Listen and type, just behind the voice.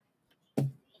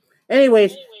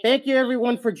Anyways, thank you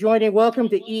everyone for joining. Welcome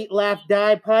to Eat, Laugh,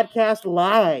 Die podcast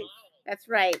live. That's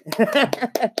right.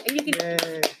 You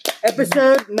can...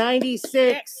 Episode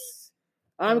 96.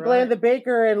 I'm All Glenn right. the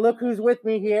Baker, and look who's with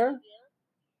me here.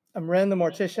 I'm Ren the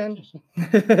mortician.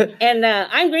 And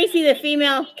I'm Gracie the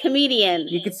female comedian.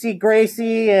 You can see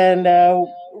Gracie, and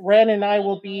Ren and I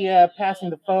will be passing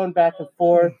the phone back and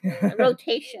forth.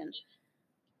 Rotation.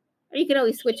 Or you can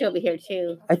always switch over here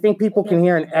too. I think people can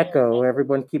hear an echo.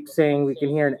 Everyone keeps saying we can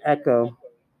hear an echo.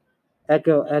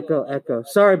 Echo, echo, echo.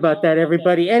 Sorry about that,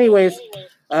 everybody. Anyways,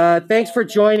 thanks for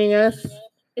joining us.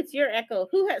 It's your echo.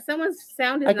 Who has someone's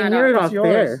sound is I can not hear it off. off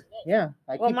there. Yeah.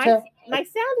 Well, my sound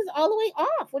is all the way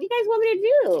off. What do you guys want me to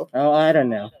do? Oh, I don't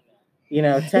know. You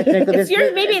know, technically,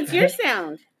 maybe it's your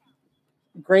sound.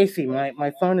 Gracie,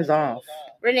 my phone is off.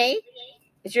 Renee,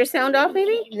 is your sound off?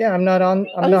 Maybe. Yeah, I'm not on.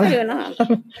 I'm It's not. not even off.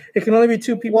 It can only be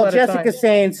two people Well, at a time. Jessica's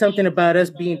saying something about us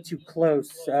being too close.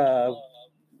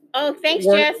 Oh, thanks,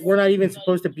 Jess. We're not even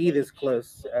supposed to be this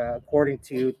close, according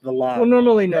to the law. Well,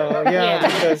 normally no. Yeah, Yeah.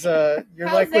 because you're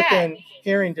How's like that? within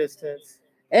hearing distance.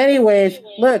 Anyways,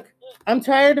 look, I'm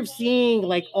tired of seeing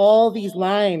like all these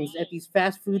lines at these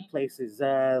fast food places,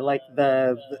 like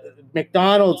the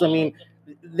McDonald's. I mean,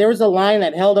 there was a line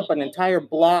that held up an entire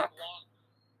block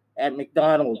at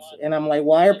McDonald's, and I'm like,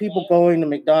 why are people going to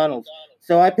McDonald's?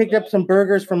 So I picked up some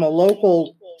burgers from a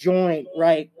local joint,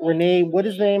 right? Renee, what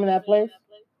is the name of that place?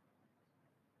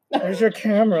 There's your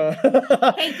camera.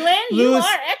 Hey, Glenn, you Louis-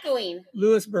 are echoing.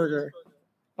 Lewis Burger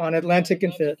on Atlantic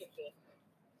and Fifth.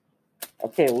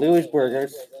 Okay, Louis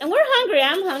Burgers. And we're hungry.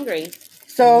 I'm hungry.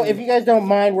 So if you guys don't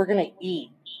mind, we're gonna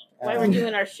eat. While we're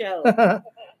doing our show.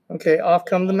 Okay, off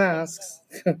come the masks.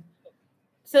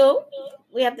 So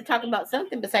we have to talk about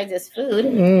something besides this food.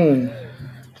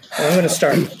 Well, I'm going to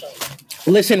start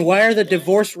Listen, why are the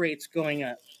divorce rates going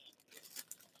up?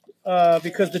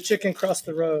 because the chicken crossed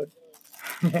the road.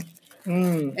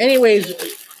 Anyways,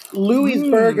 Louis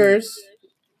Burgers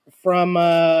from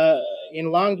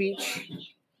in Long Beach.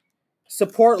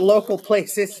 Support local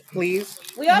places, please.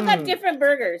 We all got different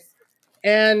burgers.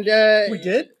 And We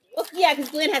did? Well, yeah, because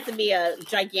Glenn has to be a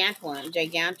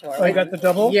gigantor. Oh, you got the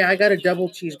double? yeah, I got a double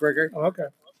cheeseburger. Oh, okay.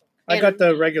 I And- got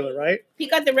the regular, right? He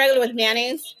got the regular with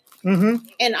mayonnaise, Mm-hmm.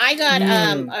 and I got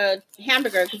a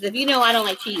hamburger because if you know, I don't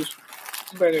like cheese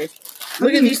burgers.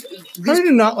 Look at these. I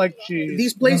do not like cheese.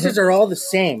 These places are all the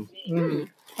same.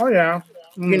 Oh, yeah.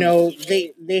 You know,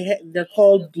 they're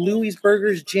called Louis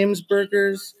Burgers, Jim's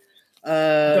Burgers,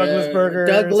 Douglas Burgers.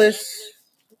 Douglas,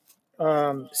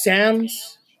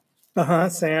 Sam's,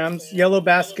 Sam's. Yellow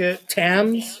Basket.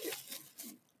 Tams,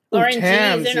 RNG,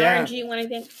 Tams, is there yeah. an RNG one, I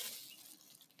think?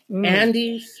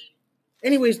 Andy's.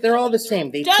 Anyways, they're all the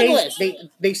same. They Douglas. taste.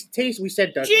 They taste. We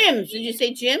said Douglas. Jim's. Did you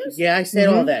say Jim's? Yeah, I said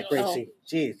all that, Gracie.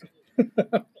 Jeez. Sorry,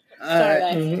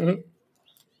 guys. Mhm.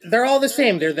 They're all the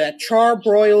same. They're that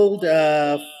char-broiled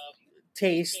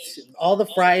taste. All the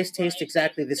fries taste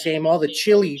exactly the same. All the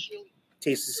chili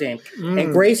tastes the same.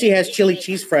 And Gracie has chili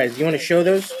cheese fries. You want to show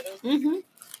those? Mm-hmm.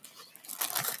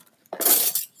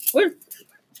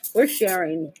 We're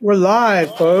sharing. We're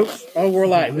live, folks. Oh, we're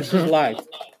live. This is live.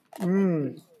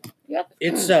 Yep.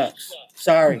 It sucks.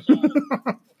 Sorry.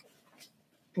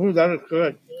 Ooh, that is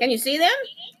good. Can you see them?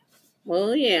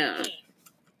 Well, yeah.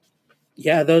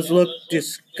 Yeah, those look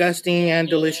disgusting and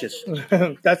delicious.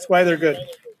 That's why they're good.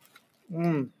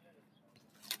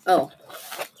 Oh,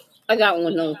 I got one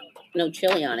with no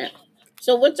chili on it.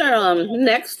 So what's our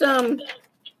next So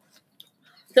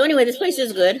anyway, this place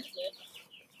is good.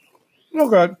 Oh,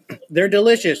 good. They're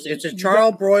delicious. It's a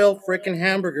char-broiled freaking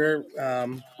hamburger.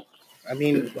 I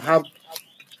mean, how...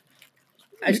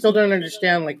 I still don't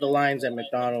understand like the lines at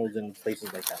McDonald's and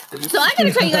places like that. So I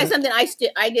gotta tell you guys something.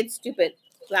 I did stupid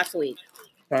last week.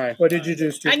 All right. What did you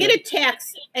do, stupid? I get a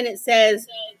text and it says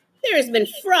there has been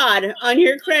fraud on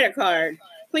your credit card.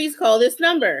 Please call this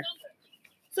number.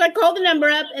 So I call the number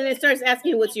up and it starts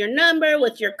asking what's your number,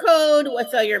 what's your code,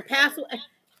 what's all your password.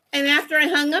 And after I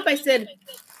hung up, I said, "Why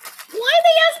are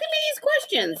they asking me these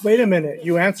questions?" Wait a minute.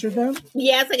 You answered them?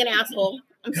 Yeah, it's like an asshole.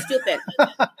 I'm stupid.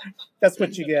 That's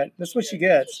what you get. That's what she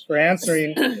gets for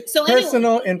answering So anyway,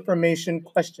 personal information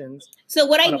questions so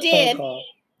what on I a did phone call.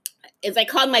 is I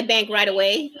called my bank right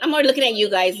away. I'm already looking at you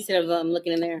guys instead of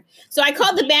looking in there. So I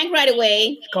called the bank right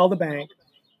away, Call the bank.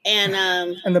 and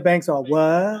And the bank's all,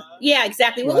 what? yeah,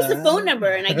 exactly. What was the Wow. phone number?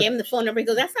 And I gave him the phone number. He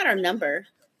goes, "That's not our number."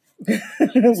 We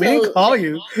didn't call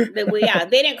you. They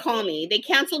didn't call me. They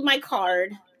canceled my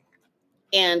card,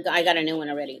 and I got a new one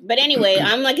already. But anyway,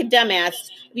 I'm like a dumbass.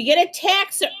 If you get a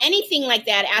text or anything like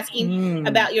that asking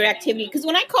about your activity, because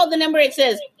when I called the number, it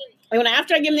says,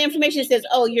 after I give them the information, it says,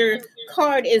 "Oh, your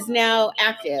card is now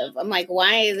active. I'm like,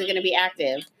 why is it going to be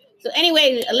active? So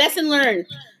anyway, a lesson learned.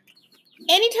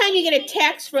 Anytime you get a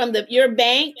text from your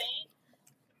bank,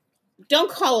 don't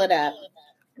call it up.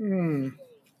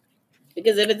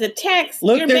 Because if it's a text,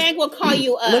 your bank will call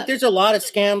you up. Look, there's a lot of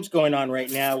scams going on right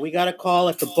now. We got a call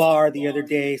at the bar the other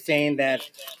day saying that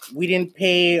we didn't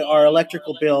pay our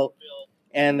electrical bill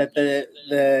and that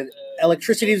the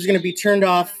electricity was going to be turned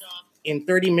off in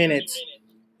 30 minutes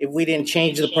if we didn't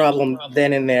change the problem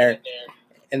then and there.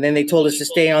 And then they told us to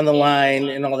stay on the line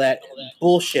and all that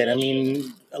bullshit. I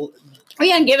mean... Oh,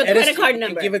 yeah, and give a credit card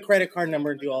number. Give a credit card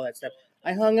number and do all that stuff.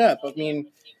 I hung up. I mean...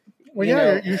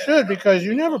 Well, you should, because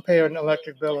you never pay an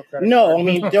electric bill or credit card. No, I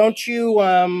mean, don't you...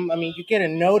 you get a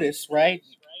notice, right?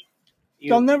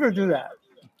 They'll never do that.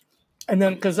 And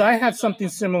then, because I had something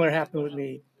similar happen with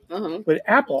me with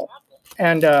Apple.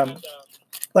 And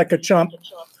like a chump,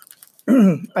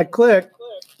 I clicked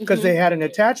because they had an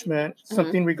attachment,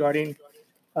 something regarding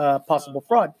possible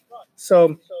fraud.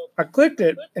 So I clicked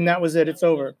it, and that was it. It's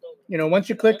over. You know, once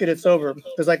you click it, it's over.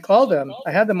 Because I called them.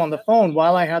 I had them on the phone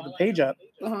while I had the page up.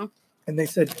 And they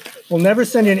said, we'll never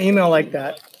send you an email like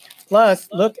that. Plus,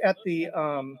 look at the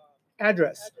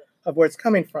address of where it's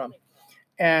coming from.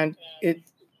 And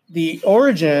the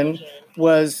origin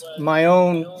was my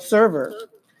own server.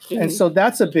 And so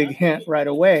that's a big hint right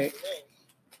away.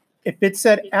 If it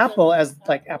said Apple as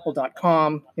like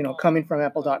apple.com, you know, coming from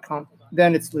apple.com,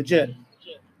 then it's legit.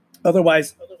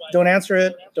 Otherwise, don't answer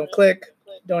it, don't click,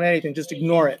 don't anything, just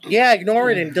ignore it. Yeah, ignore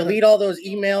it and delete all those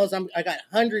emails. I got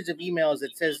hundreds of emails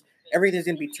that says everything's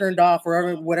going to be turned off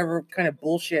or whatever kind of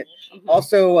bullshit.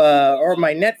 Also, or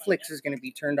my Netflix is going to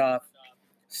be turned off.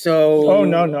 So, oh,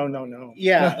 no.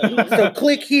 Yeah. So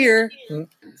click here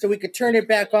so we could turn it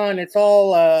back on. It's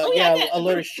all a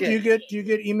load of shit. Do you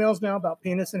get emails now about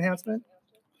penis enhancement?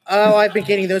 Oh, I've been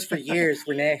getting those for years,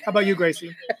 Renee. How about you,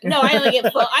 Gracie? No, I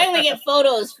only get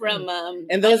photos from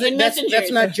and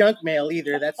that's not junk mail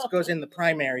either. That goes in the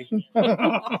primary.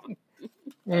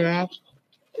 Yeah.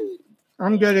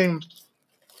 I'm getting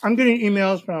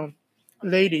emails from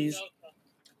ladies.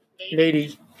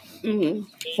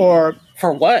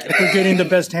 For what? For getting the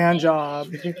best hand job,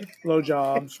 blow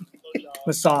jobs,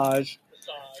 massage.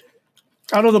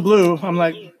 Out of the blue, I'm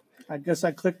like, I guess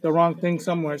I clicked the wrong thing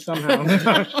somewhere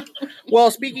somehow. Well,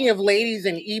 speaking of ladies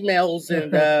and emails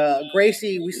and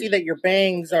Gracie, we see that your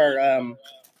bangs are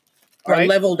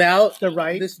leveled out. They're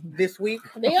right this week.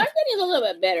 They are getting a little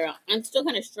bit better. I'm still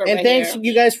kind of short. And thanks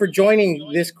you guys for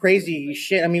joining this crazy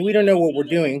shit. I mean, we don't know what we're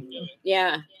doing.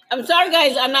 Yeah. I'm sorry,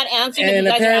 guys. I'm not answering. And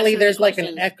apparently there's like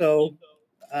an echo.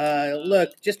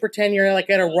 Look, just pretend you're like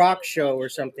at a rock show or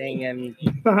something. And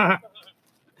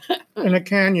in a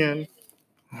canyon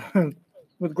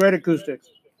with great acoustics.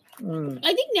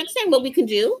 I think next time what we can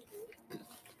do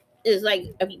is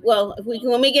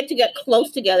when we get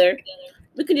close together,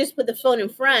 we can just put the phone in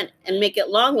front and make it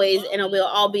long ways, and we'll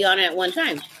all be on it at one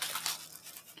time.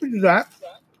 We do that.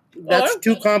 That's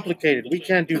too complicated. We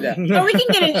can't do that. Or we can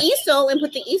get an easel and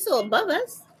put the easel above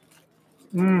us.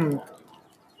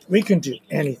 We can do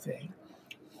anything.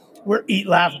 We're eat,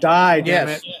 laugh, die, damn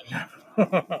it.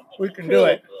 We can do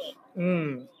it.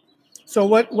 So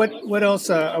what else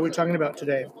are we talking about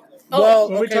today? Are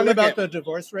we talking about the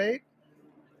divorce rate?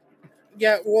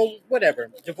 Yeah, well, whatever.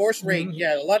 Divorce rate,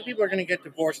 yeah. A lot of people are going to get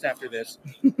divorced after this.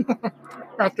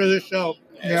 After this show.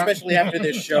 Especially after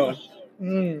this show.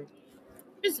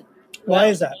 Why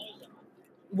is that?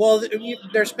 Well,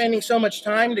 they're spending so much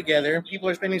time together. People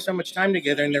are spending so much time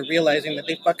together, and they're realizing that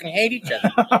they fucking hate each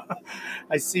other.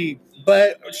 I see.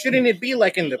 But shouldn't it be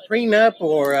like in the prenup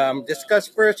or discuss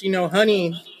first,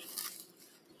 honey,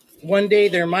 one day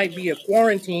there might be a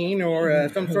quarantine or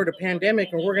some sort of pandemic,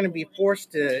 and we're going to be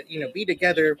forced to, be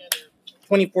together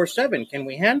 24/7. Can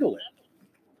we handle it?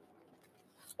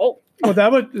 Well,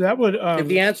 that would. If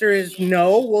the answer is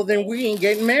no, well, then we ain't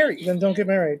getting married. Then don't get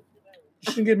married.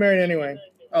 You shouldn't get married anyway.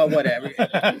 Oh, whatever.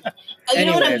 You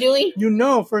know what I'm doing? You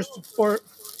know,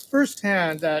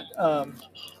 firsthand that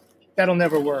that'll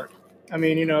never work. I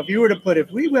mean,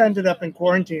 if we ended up in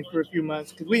quarantine for a few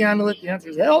months, could we handle it? The answer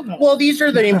is hell no. Well, these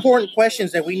are the important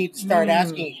questions that we need to start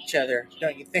asking each other,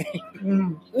 don't you think?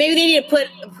 Maybe they need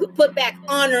to put back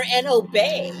honor and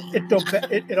obey.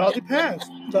 It all depends.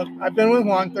 Look, I've been with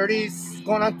Juan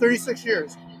going on 36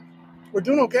 years. We're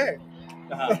doing okay.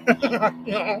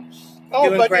 Oh,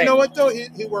 doing but great. You know what, though?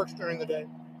 He works during the day.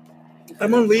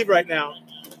 I'm on leave right now.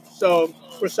 So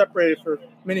we're separated for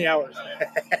many hours.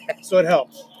 So it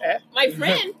helps. My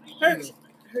friend,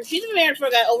 she's been married for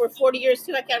over 40 years,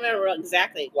 too. I can't remember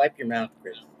exactly. Wipe your mouth,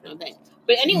 Chris. Okay.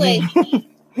 But anyway,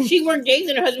 She worked days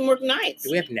and her husband worked nights.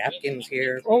 Do we have napkins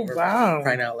here? Oh, wow.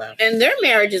 Crying out loud. And their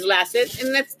marriages lasted,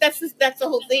 and that's the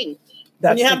whole thing.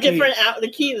 That's when you have the key. different the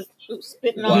keys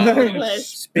spitting all over the place.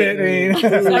 Spitting.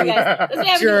 Sorry, guys. Let's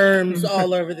have- Germs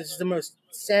all over. This is the most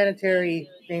sanitary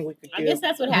thing we could do. I guess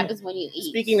that's what happens when you eat.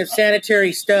 Speaking of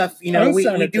sanitary stuff, you know, we do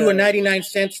a Unsanitary.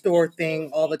 99-cent store thing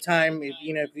all the time. If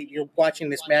you're watching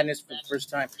this madness for the first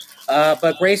time,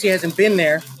 but Gracie hasn't been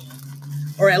there,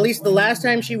 or at least the last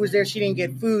time she was there, she didn't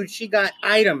get food. She got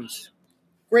items.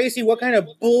 Gracie, what kind of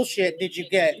bullshit did you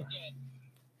get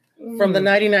from the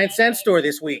 99-cent store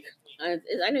this week?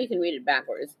 I know you can read it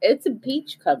backwards. It's a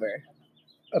beach cover.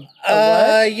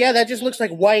 Yeah, that just looks like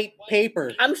white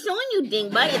paper. I'm showing you,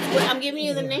 Dingbutt. I'm giving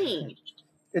you the name.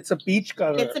 It's a beach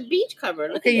cover. It's a beach cover.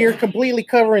 Look Okay, at you're it. completely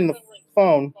covering the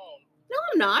phone. No,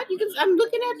 I'm not. I'm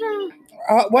looking at the.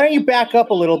 Why don't you back up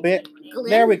a little bit? Glen.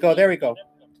 There we go. There we go.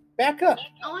 Back up.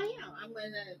 Oh, I am. I'm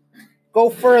gonna. Go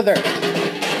further.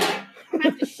 I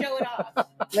have to show it off.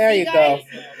 There you go.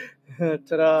 Guys,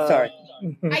 Ta-da. Sorry.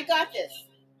 I got this.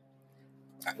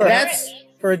 That's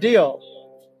For a deal.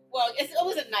 Well, it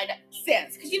wasn't 99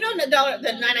 cents because you know the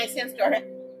 99-cent store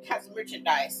has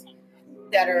merchandise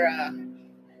that are.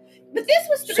 But this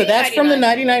was $3.99. so that's from the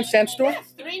 99-cent store?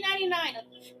 Yes, $3.99.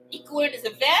 You can wear it as a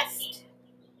vest,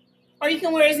 or you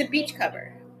can wear it as a beach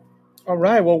cover. All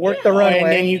right, we'll work the And then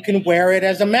runway. you can wear it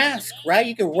as a mask, right?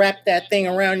 You can wrap that thing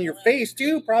around your face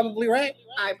too, probably, right?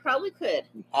 I probably could.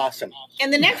 Awesome.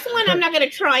 And the next one I'm not going to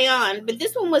try on, but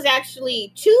this one was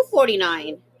actually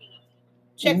 $2.49.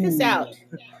 Check this out.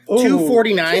 Ooh,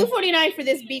 $2.49. $2.49 for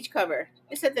this beach cover.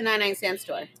 It's at the 99-cent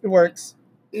store. It works.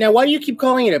 Now, why do you keep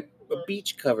calling it a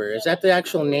beach cover? Is that the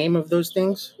actual name of those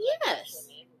things? Yes.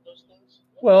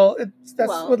 Well, that's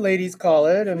Well- what ladies call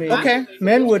it. I mean, Okay.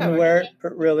 men Beach wouldn't cover. wear it,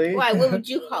 but really. Why? What would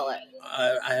you call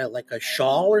it? Like a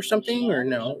shawl or something, or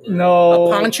no? No.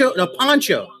 A poncho? A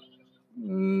poncho.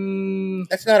 Mm,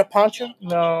 That's not a poncho?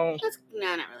 no.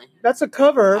 No, not really. That's a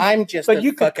cover. I'm just But a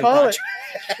you could fucking call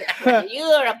poncho.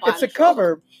 You're a poncho. It's a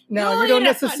cover. Now, No, you don't you're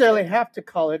not necessarily poncho. have to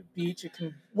call it beach. It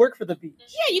can work for the beach.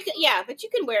 Yeah, you can. Yeah, but you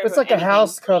can wear it. It's for like a anything.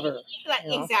 house cover. Like,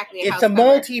 you know. exactly. It's house a cover.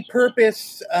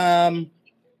 multi-purpose,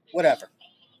 whatever.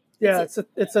 Yeah,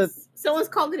 it's a Someone's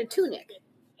called it a tunic.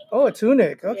 a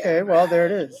tunic. Okay, Yeah. well there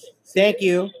it is. Thank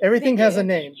you. Everything Thank has you. a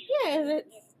name, Yeah,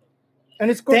 and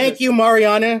it's gorgeous. Thank you,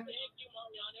 Mariana.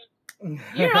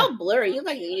 you're all blurry.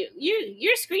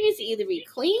 Your screen is either be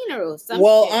clean or something.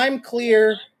 Well, I'm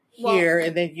clear Well- here,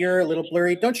 and then you're a little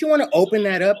blurry. Don't you want to open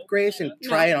that up, Grace, and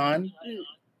try it on?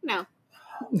 No,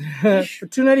 For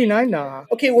 $2.99, nah.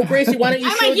 Okay, well, Gracie, why don't you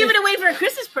I show might give this- it away for a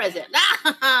Christmas present.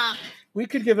 We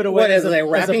could give it away What as is a, it, as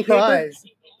wrapping a paper? prize.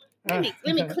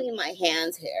 let me clean my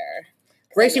hands here.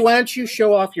 Gracie, why don't you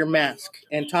show off your mask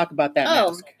and talk about that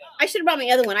Oh. mask? I should have brought my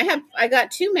other one. I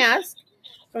got 2 masks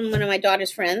from one of my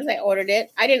daughter's friends. I ordered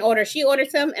it. I didn't order. She ordered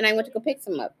some, and I went to go pick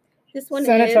some up. This one is.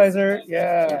 Sanitizer,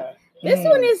 yeah. This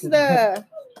one is the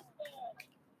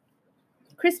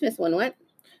Christmas one. What?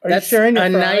 Are That's you sharing your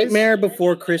a fries? Nightmare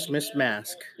Before Christmas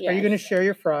mask. Yeah. Are you going to share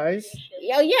your fries?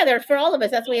 Oh yeah, they're for all of us.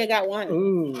 That's why I got one.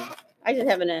 Ooh, I just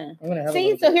haven't. I'm going to have a See,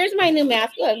 little so bit. here's my new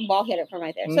mask. Oh, I have a ball headed from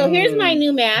right there. So here's my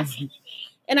new mask,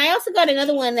 and I also got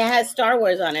another one that has Star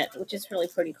Wars on it, which is really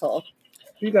pretty cool.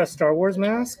 You got a Star Wars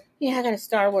mask? Yeah, I got a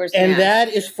Star Wars. And mask. that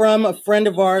is from a friend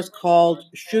of ours called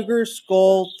Sugar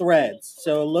Skull Threads.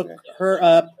 So look her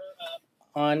up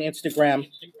on Instagram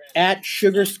at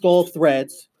Sugar Skull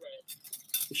Threads.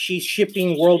 She's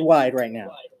shipping worldwide right now.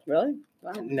 Really?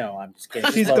 Wow. No, I'm just kidding.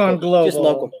 She's Just gone global. Just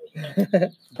local.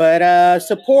 But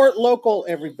support local,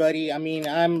 everybody. I mean,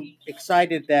 I'm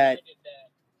excited that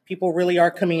people really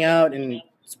are coming out and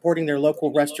supporting their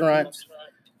local restaurants.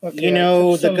 Okay, You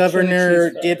know, some the governor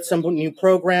chili cheese did some new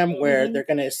program where they're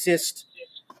going to assist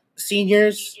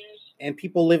seniors and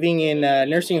people living in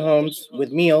nursing homes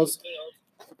with meals,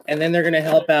 and then they're going to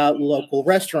help out local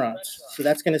restaurants. So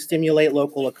that's going to stimulate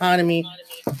local economy,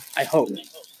 I hope.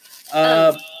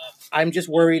 I'm just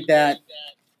worried that,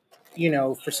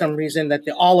 for some reason that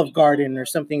the Olive Garden or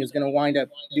something is going to wind up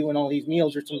doing all these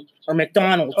meals or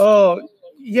McDonald's. Oh,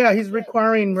 yeah, he's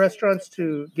requiring restaurants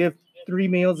to give 3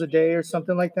 meals a day or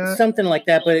something like that. Something like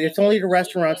that, but it's only the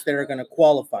restaurants that are going to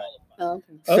qualify. Oh,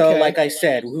 okay. So, Okay. like I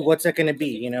said, what's it going to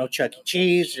be? Chuck E.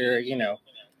 Cheese or,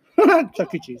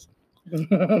 Chuck E. Cheese. Did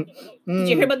you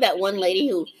hear about that one lady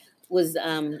who was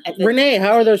at the Renee,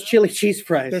 how are those chili cheese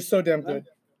fries? They're so damn good.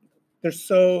 They're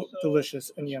so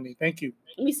delicious and yummy. Thank you.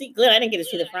 Let me see. Glenn, I didn't get to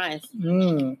see the fries.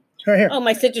 Right here. Oh,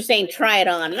 my sister's saying try it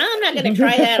on. No, I'm not going to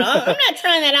try that on. I'm not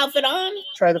trying that outfit on.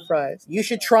 Try the fries. You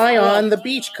should try on the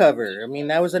beach cover. I mean,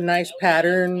 that was a nice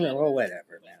pattern or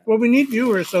whatever, man. Well, we need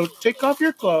viewers, so take off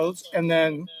your clothes and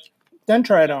then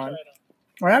try it on.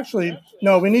 Or actually,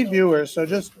 no, we need viewers, so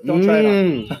just don't try it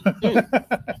on.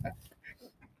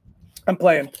 I'm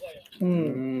playing.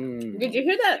 Did you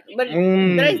hear that? But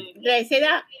did I say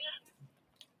that?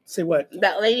 Say what?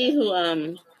 That lady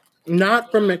who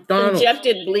not from McDonald's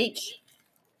injected bleach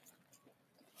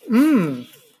for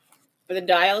the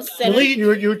dialysis center. Bleach.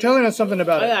 You were telling us something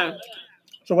about it. Yeah.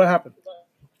 So what happened?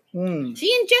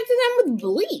 She injected them with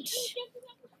bleach.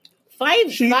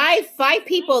 Five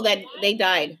people that they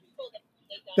died.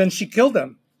 Then she killed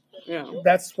them. Yeah.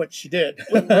 That's what she did.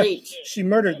 With bleach. She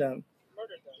murdered them.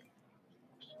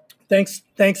 Thanks,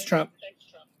 Trump.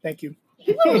 Thank you.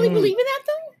 People really believe in that,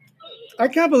 though? I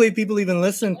can't believe people even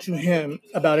listen to him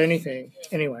about anything.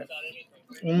 Anyway.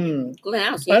 I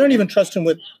don't even trust him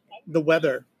with the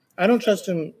weather. I don't trust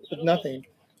him with nothing.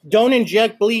 Don't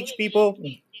inject bleach, people.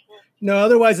 No,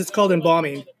 otherwise it's called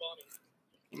embalming.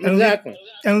 Exactly.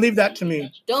 And leave that to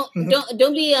me. Don't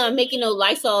be making no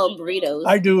Lysol burritos.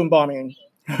 I do embalming.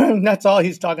 That's all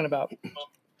he's talking about.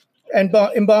 And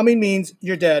embalming means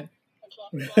you're dead.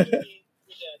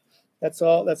 That's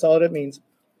all it means.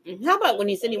 How about when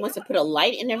he said he wants to put a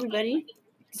light in everybody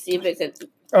to see if it's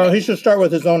he should start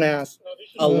with his own ass.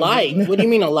 A light? What do you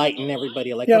mean a light in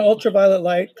everybody? Like ultraviolet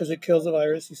light because it kills the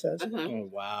virus. He says. Oh,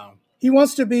 wow. He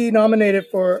wants to be nominated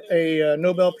for a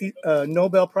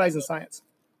Nobel Prize in Science.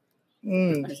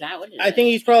 Is that what it is? I think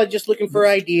he's probably just looking for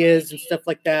ideas and stuff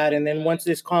like that. And then once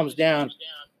this calms down,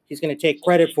 he's going to take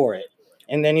credit for it.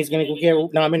 And then he's going to go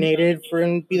get nominated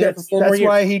and be there for 4 more years. That's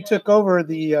why he took over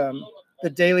the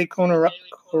daily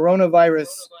coronavirus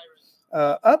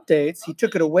updates. He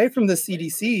took it away from the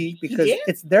CDC because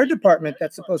it's their department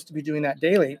that's supposed to be doing that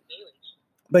daily.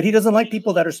 But he doesn't like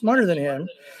people that are smarter than him.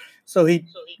 So he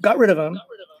got rid of them.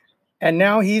 And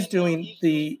now he's doing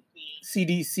the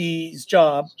CDC's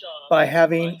job by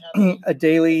having a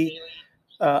daily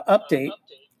update.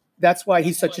 That's why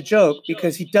he's such a joke,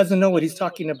 because he doesn't know what he's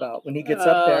talking about when he gets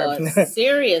up there.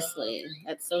 Seriously,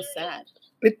 that's so sad.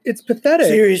 It's pathetic.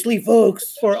 Seriously,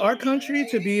 folks. For our country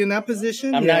to be in that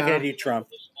position. I'm not going to do Trump.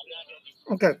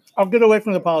 Okay, I'll get away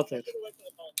from the politics.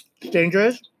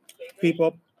 Dangerous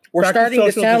people. We're starting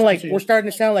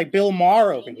to sound like Bill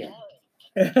Maher over here.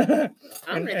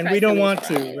 and we don't want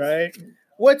to, right?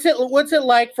 What's it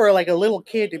like for like a little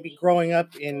kid to be growing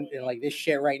up in like this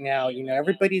shit right now? You know,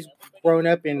 everybody's grown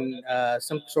up in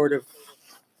some sort of,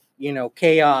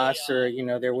 chaos, or,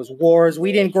 there was wars.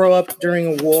 We didn't grow up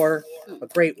during a war, a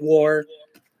great war,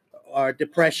 or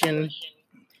depression.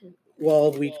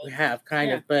 Well, we have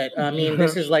kind of, but I mean,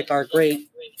 this is like our great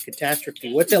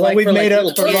catastrophe. What's it like? We've made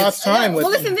up for kids? lost time with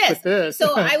listen to this.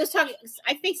 So I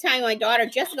FaceTime my daughter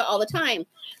Jessica all the time.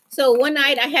 So one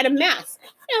night I had a mask,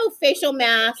 facial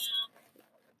mask,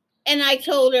 and I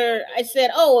told her, I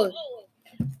said, "Oh,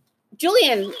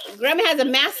 Julian, Grandma has a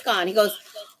mask on." He goes,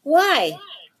 "Why?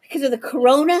 Because of the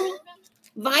coronavirus?"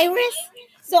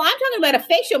 So I'm talking about a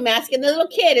facial mask, and the little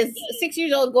kid is 6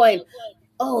 years old going,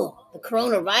 "Oh, the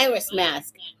coronavirus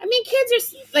mask." I mean, kids are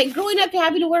like growing up to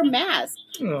having to wear masks.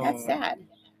 Oh. That's sad.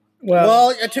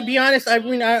 Well, to be honest, I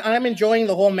mean, I'm enjoying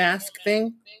the whole mask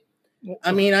thing.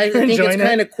 I mean, I think it's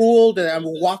kind of cool to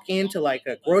walk into like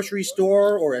a grocery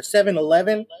store or a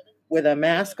 7-Eleven with a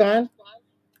mask on.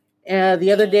 And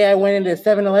the other day I went into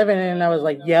 7-Eleven and I was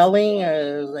like yelling. I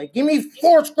was like, "Give me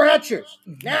 4 scratchers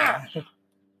now!"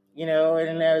 And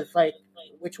I was like,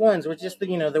 "Which ones? We're just the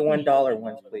 $1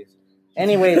 ones, please."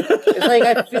 Anyway, it's like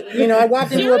I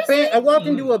walked into a bank. I walked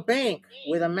into a bank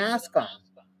with a mask on,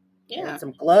 and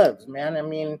some gloves. Man, I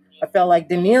mean, I felt like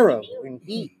De Niro in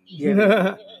Heat.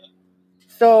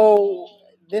 So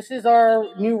this is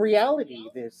our new reality.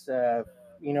 This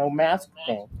mask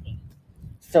thing.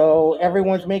 So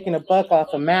everyone's making a buck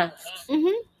off of masks,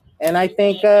 and I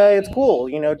think it's cool.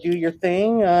 Do your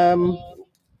thing.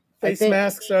 Face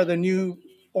masks are the new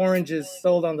oranges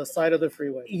sold on the side of the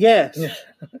freeway. Yes.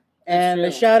 And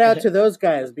a shout out to those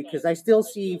guys, because I still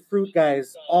see fruit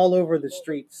guys all over the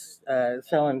streets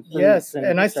selling fruits. Yes,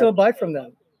 and I still buy from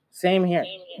them. Same here.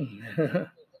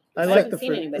 I like the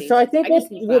fruit. So I think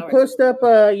we'll post up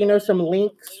some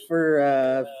links for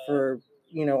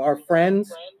our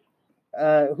friends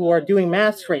who are doing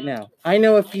masks right now. I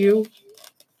know a few.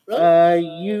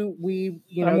 Really?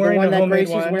 I'm the one that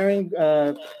Gracie's wearing.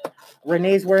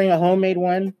 Renee's wearing a homemade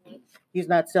one. He's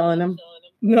not selling them.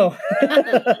 No,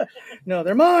 no,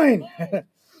 they're mine.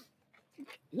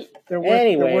 They're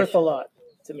worth a lot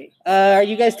to me. Are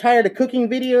you guys tired of cooking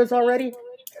videos already?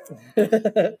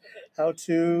 How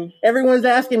to? Everyone's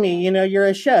asking me, you're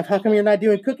a chef. How come you're not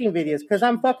doing cooking videos? Because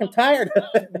I'm fucking tired of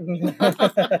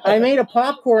it. I made a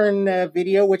popcorn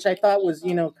video, which I thought was,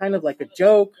 kind of like a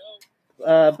joke.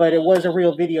 But it was a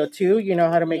real video too. You know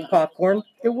how to make popcorn.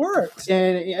 It works.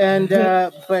 And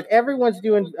but everyone's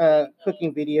doing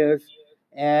cooking videos,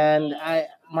 and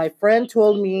my friend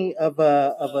told me of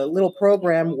a little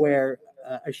program where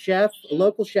a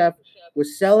local chef,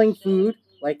 was selling food,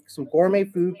 like some gourmet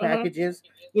food packages,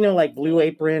 like Blue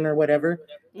Apron or whatever,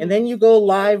 and then you go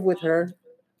live with her,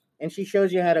 and she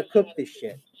shows you how to cook this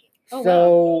shit. Oh,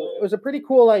 so wow. It was a pretty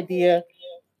cool idea.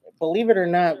 Believe it or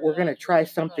not, we're gonna try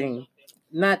something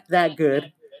not that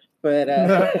good, but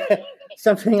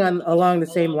something along the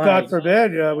same lines. God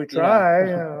forbid, we try.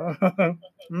 Yeah.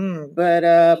 But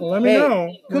let me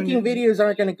know. Cooking videos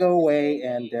aren't going to go away,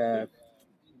 and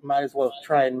might as well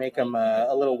try and make them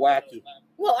a little wacky.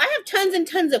 Well, I have tons and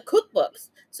tons of cookbooks.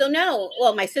 So now,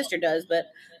 well, my sister does, but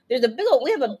we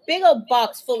have a big old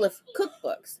box full of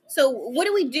cookbooks. So what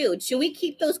do we do? Should we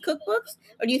keep those cookbooks,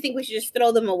 or do you think we should just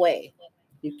throw them away?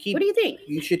 What do you think?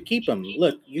 You should keep them.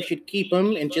 Look, you should keep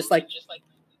them, and just like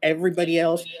everybody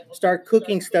else, start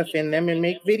cooking stuff in them and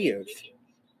make videos.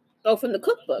 Oh, from the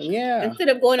cookbook? Yeah. Instead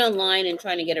of going online and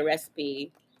trying to get a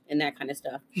recipe and that kind of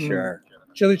stuff. Sure.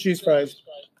 Chili cheese fries.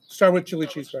 Start with chili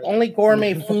cheese fries. Only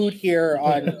gourmet food here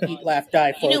on Eat, Laugh,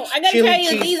 Die, folks. I gotta tell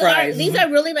you, these are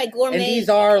really like gourmet. And these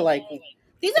are like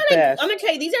I'm gonna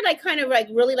tell you, these are like kind of like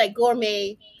really like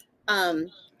gourmet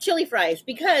chili fries,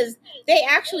 because they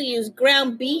actually use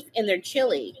ground beef in their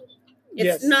chili.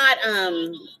 It's not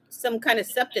some kind of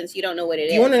substance you don't know what it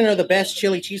is. You want to know the best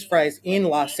chili cheese fries in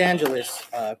Los Angeles?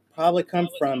 Probably come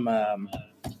from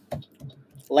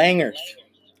Langer's.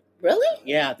 Really?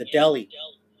 Yeah, the deli.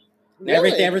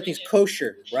 Really? Everything's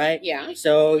kosher, right? Yeah.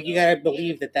 So you gotta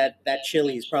believe that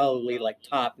chili is probably like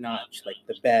top notch, like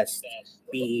the best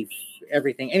beef,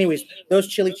 everything. Anyways, those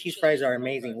chili cheese fries are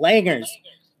amazing. Langer's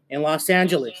in Los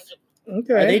Angeles.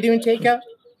 Okay. Are they doing takeout?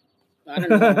 I don't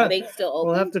know. Are they still open?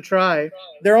 We'll have to try.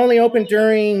 They're only open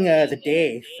during the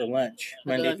day for lunch,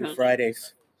 Monday through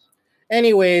Fridays.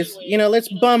 Anyways, let's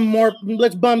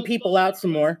bum people out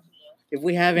some more. If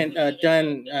we haven't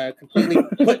completely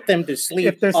put them to sleep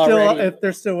if they're still with us. If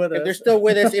they're still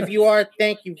with us, if you are,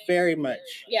 thank you very much.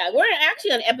 Yeah, we're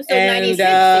actually on episode 96.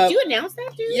 Did you announce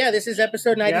that, dude? Yeah, this is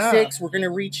episode 96. Yeah. We're going to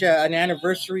reach an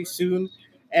anniversary soon.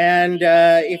 And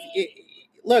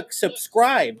look,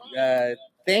 subscribe.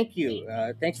 Thank you.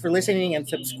 Thanks for listening and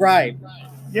subscribe.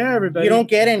 Yeah, everybody. You don't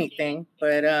get anything,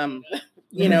 but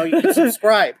you can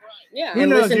subscribe. Yeah.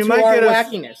 And listen to our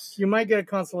wackiness. You might get a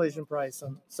consolation prize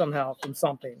somehow from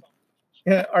something.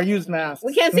 Yeah, our used mask.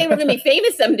 We can't say we're going to be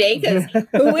famous someday, because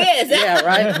who is? Yeah,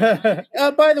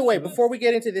 right? By the way, before we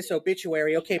get into this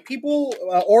obituary, okay, people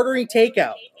ordering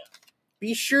takeout,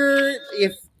 be sure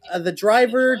if the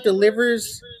driver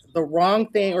delivers the wrong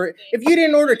thing, or if you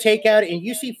didn't order takeout and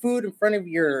you see food in front of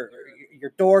your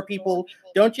door, people,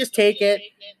 don't just take it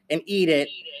and eat it.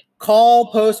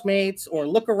 Call Postmates or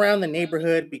look around the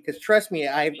neighborhood, because trust me,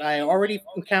 I already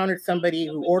encountered somebody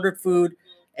who ordered food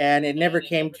and it never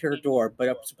came to her door,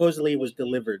 but supposedly it was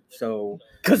delivered. So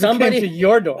because somebody came to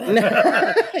your door.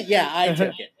 Yeah, I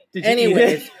took it.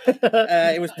 Anyways,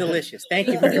 it was delicious. Thank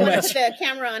you very much. Put the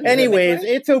camera on. Anyways,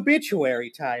 it's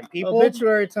obituary time, people.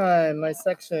 Obituary time, my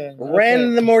section.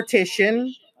 Ren the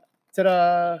Mortician.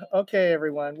 Ta-da. Okay,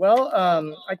 everyone. Well,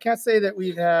 I can't say that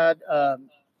we've had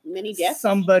many deaths.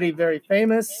 Somebody very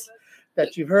famous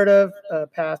that you've heard of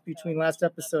passed between last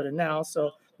episode and now.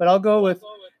 But I'll go with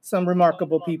some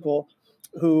remarkable people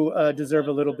who deserve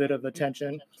a little bit of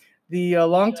attention. The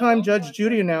longtime Judge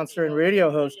Judy announcer and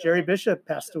radio host Jerry Bishop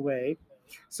passed away.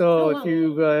 So if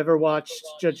you've ever watched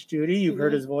Judge Judy, you've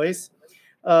heard his voice.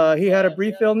 He had a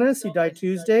brief illness. He died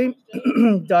Tuesday.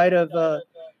 Died of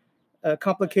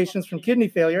complications from kidney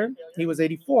failure. He was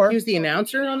 84. He was the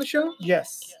announcer on the show?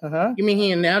 Yes. Uh-huh. You mean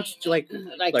he announced like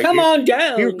come on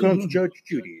down. Here comes Judge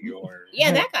Judy.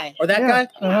 Yeah, that guy. Or that guy?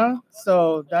 Uh-huh.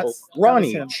 So that's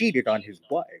Ronnie cheated on his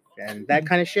wife and that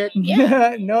kind of shit.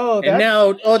 Yeah. No. And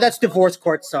now, that's divorce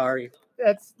court. Sorry.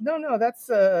 That's not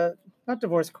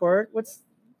divorce court. What's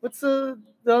the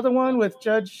other one with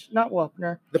Judge not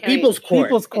Wapner? The People's Court.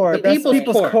 People's Court. That's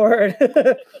People's Court.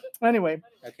 Anyway.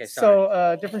 Okay, sorry.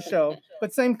 So different show,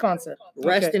 but same concept.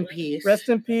 Rest in peace. Rest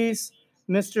in peace,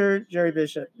 Mr. Jerry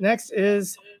Bishop. Next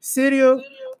is Sirio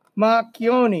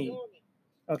Macchioni.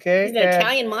 Okay. He's an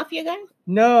Italian mafia guy?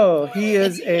 No, he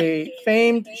is a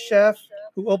famed chef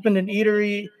who opened an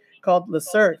eatery called Le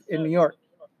Cert in New York.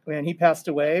 And he passed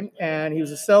away, and it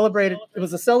was a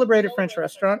celebrated French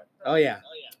restaurant. Oh yeah.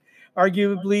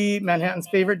 arguably Manhattan's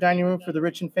favorite dining room for the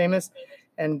rich and famous,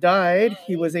 and died.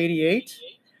 He was 88.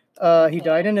 He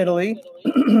died in Italy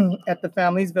at the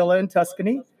family's villa in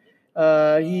Tuscany.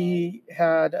 He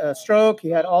had a stroke. He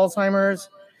had Alzheimer's.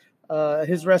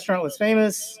 His restaurant was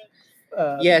famous.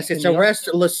 Yes, it's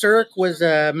Le Cirque was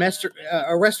a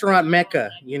restaurant mecca.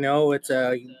 You know, it's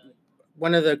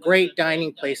one of the great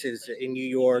dining places in New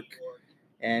York,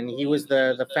 and he was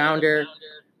the founder.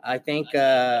 I think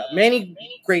many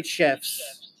great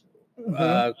chefs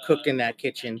cooked in that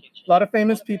kitchen. A lot of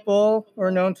famous people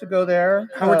were known to go there.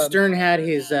 Howard Stern had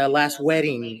his last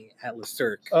wedding at Le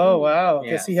Cirque. Oh, wow.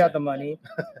 Yeah, Guess he had the money.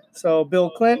 So Bill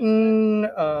Clinton,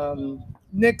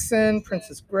 Nixon,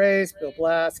 Princess Grace, Bill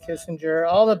Blass, Kissinger,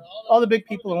 all the big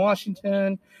people in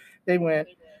Washington, they went.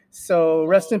 So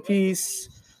rest in peace,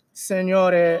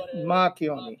 Signore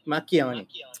Macchioni.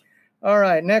 All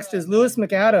right, next is Lewis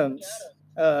McAdams.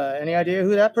 Any idea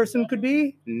who that person could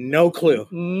be? No clue.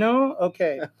 No?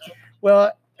 Okay.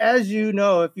 Well, as you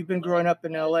know, if you've been growing up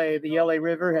in LA, the LA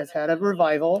River has had a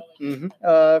revival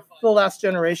for the last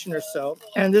generation or so.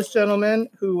 And this gentleman,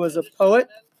 who was a poet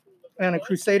and a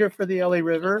crusader for the LA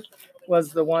River,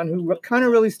 was the one who kind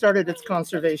of really started its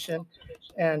conservation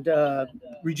and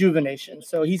rejuvenation.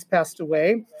 So he's passed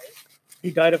away.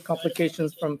 He died of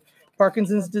complications from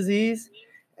Parkinson's disease.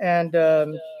 And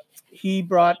he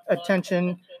brought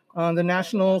attention on the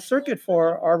national circuit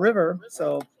for our river.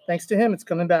 So thanks to him, it's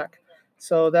coming back.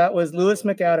 So that was Lewis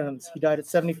McAdams. He died at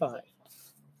 75.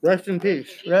 Rest in peace.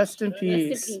 Rest in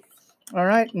peace. All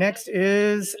right. Next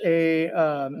is the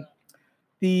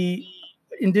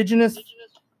prodigious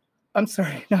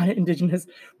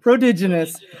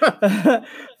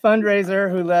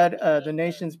fundraiser who led the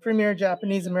nation's premier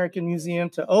Japanese American museum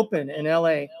to open in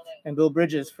LA and build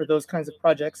bridges for those kinds of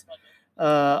projects.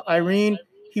 Irene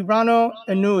Hirano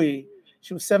Inui.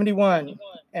 She was 71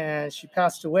 and she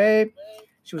passed away.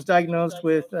 She was diagnosed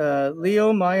with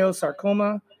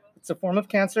leiomyosarcoma. It's a form of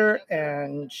cancer,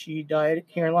 and she died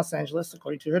here in Los Angeles,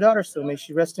 according to her daughter. So may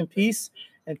she rest in peace.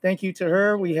 And thank you to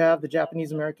her. We have the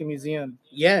Japanese American Museum.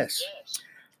 Yes.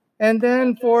 And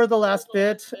then for the last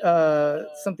bit,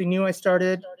 something new I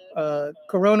started,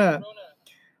 Corona.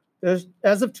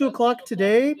 As of 2 o'clock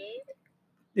today,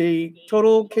 the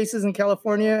total cases in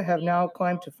California have now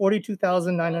climbed to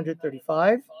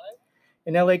 42,935.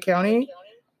 In LA County,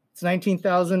 it's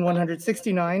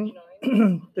 19,169.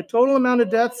 The total amount of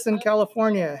deaths in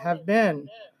California have been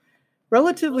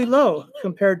relatively low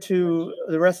compared to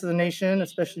the rest of the nation,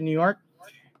 especially New York.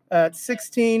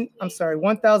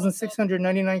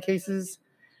 1,699 cases,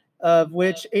 of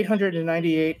which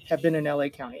 898 have been in LA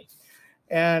County.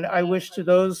 And I wish to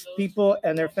those people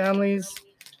and their families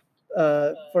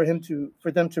for them to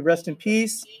rest in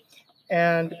peace.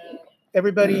 And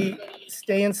everybody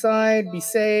stay inside, be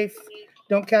safe,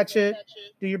 don't catch it,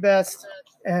 do your best,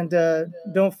 and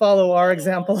don't follow our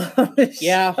example.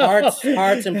 Yeah, hearts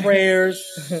and prayers.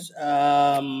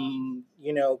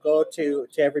 Go to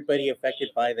everybody affected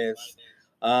by this.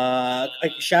 A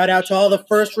shout out to all the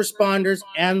first responders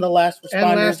and the last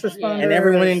responders and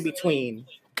everyone in between.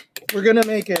 We're gonna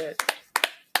make it.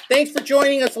 Thanks for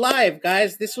joining us live,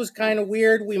 guys. This was kind of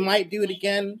weird. We might do it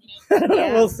again.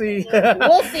 Yeah. We'll see.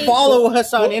 Follow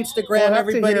us on Instagram,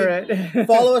 everybody.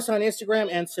 Follow us on Instagram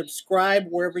and subscribe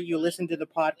wherever you listen to the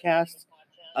podcast.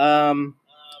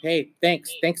 Hey,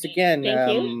 thanks. Thanks again.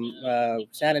 Thank you.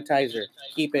 Sanitizer.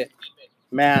 Keep it.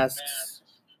 Masks.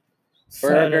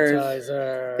 Burgers.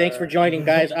 Sanitizer. Thanks for joining,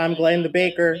 guys. I'm Glenn the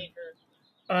Baker.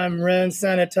 I'm Ren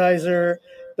Sanitizer,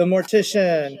 the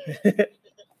mortician.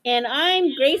 And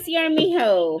I'm Gracie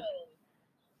Armijo.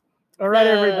 All right,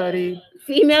 everybody.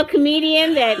 Female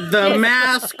comedian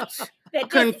masked,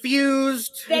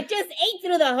 confused. That just ate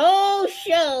through the whole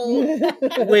show.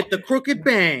 With the crooked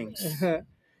bangs.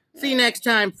 See you next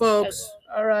time, folks.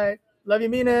 All right. Love you,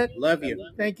 mean it. Love you.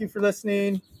 Thank you for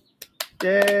listening.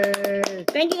 Yay.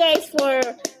 Thank you guys for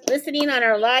listening on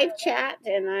our live chat,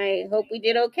 and I hope we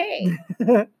did okay.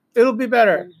 It'll be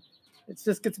better. It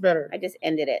just gets better. I just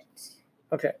ended it.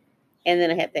 Okay. And then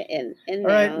I have to end. All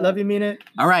right. Love you, mean it.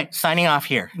 All right. Signing off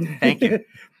here. Thank you.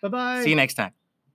 Bye-bye. See you next time.